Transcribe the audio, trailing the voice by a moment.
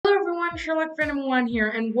everyone, SherlockFan 1 here,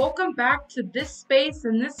 and welcome back to this space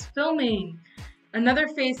and this filming, another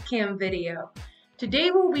face cam video.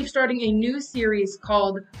 Today we'll be starting a new series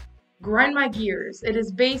called Grind My Gears. It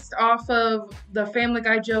is based off of the Family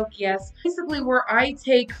Guy joke, yes. Basically where I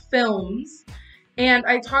take films and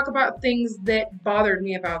I talk about things that bothered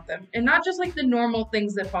me about them. And not just like the normal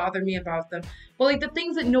things that bother me about them, but like the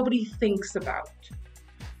things that nobody thinks about.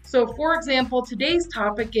 So for example, today's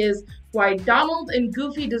topic is why Donald and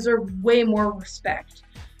Goofy deserve way more respect.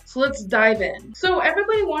 So let's dive in. So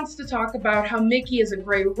everybody wants to talk about how Mickey is a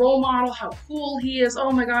great role model, how cool he is.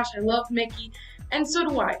 Oh my gosh, I love Mickey. And so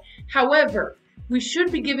do I. However, we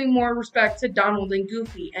should be giving more respect to Donald and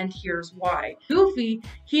Goofy, and here's why. Goofy,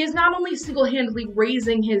 he is not only single-handedly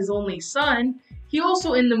raising his only son, he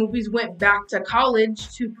also in the movies went back to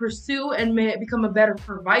college to pursue and become a better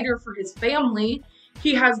provider for his family.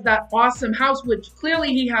 He has that awesome house, which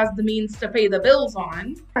clearly he has the means to pay the bills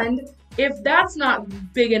on. And if that's not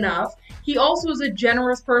big enough, he also is a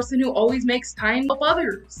generous person who always makes time to help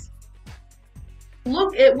others.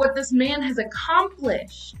 Look at what this man has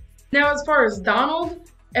accomplished. Now, as far as Donald,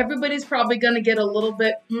 everybody's probably going to get a little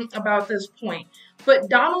bit about this point. But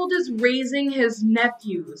Donald is raising his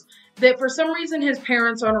nephews that for some reason his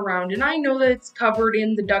parents aren't around. And I know that it's covered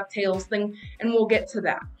in the Ducktales thing, and we'll get to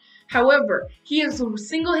that. However, he is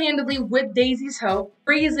single-handedly, with Daisy's help,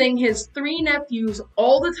 raising his 3 nephews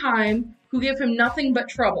all the time who give him nothing but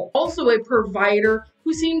trouble. Also a provider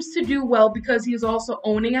who seems to do well because he is also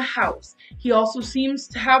owning a house. He also seems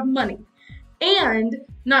to have money. And,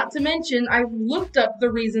 not to mention, I looked up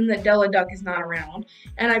the reason that Della Duck is not around,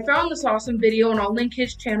 and I found this awesome video, and I'll link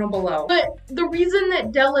his channel below. But the reason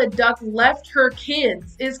that Della Duck left her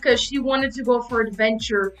kids is because she wanted to go for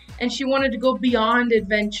adventure, and she wanted to go beyond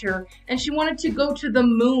adventure, and she wanted to go to the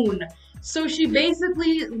moon. So she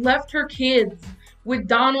basically left her kids with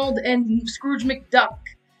Donald and Scrooge McDuck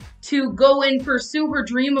to go and pursue her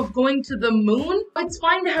dream of going to the moon. It's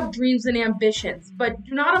fine to have dreams and ambitions, but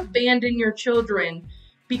do not abandon your children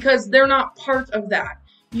because they're not part of that.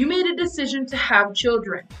 You made a decision to have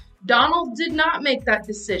children. Donald did not make that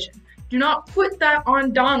decision. Do not put that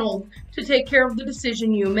on Donald to take care of the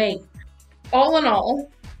decision you made. All in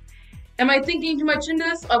all, am I thinking too much into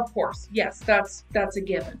this? Of course. Yes, that's a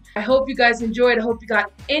given. I hope you guys enjoyed. I hope you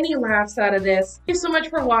got any laughs out of this. Thank you so much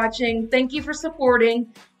for watching. Thank you for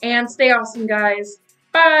supporting. And stay awesome, guys.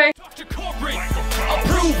 Bye. Talk to corporate,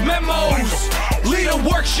 approve memos, lead a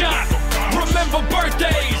workshop, remember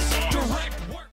birthdays.